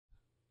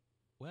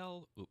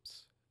Well,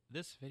 oops.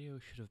 This video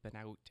should have been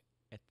out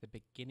at the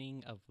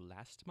beginning of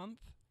last month.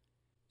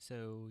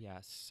 So yeah,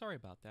 sorry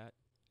about that.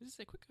 This is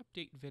a quick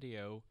update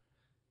video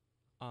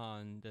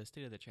on the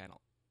state of the channel.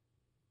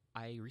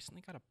 I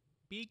recently got a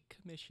big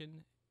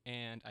commission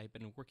and I've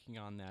been working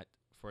on that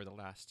for the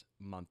last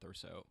month or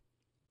so.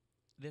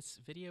 This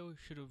video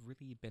should have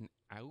really been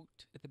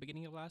out at the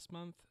beginning of last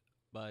month,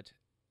 but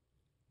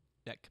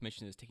that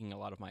commission is taking a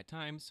lot of my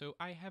time, so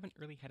I haven't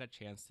really had a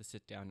chance to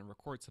sit down and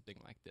record something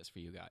like this for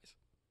you guys.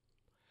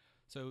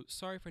 So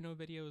sorry for no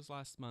videos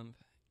last month,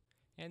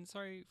 and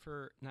sorry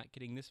for not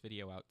getting this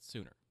video out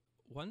sooner.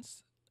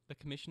 Once the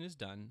commission is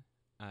done,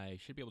 I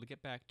should be able to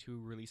get back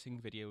to releasing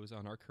videos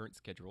on our current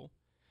schedule,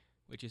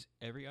 which is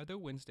every other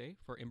Wednesday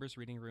for Ember's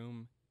Reading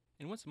Room,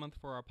 and once a month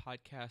for our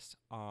podcast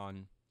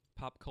on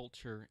pop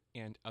culture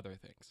and other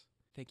things.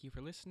 Thank you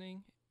for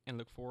listening, and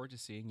look forward to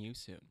seeing you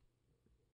soon.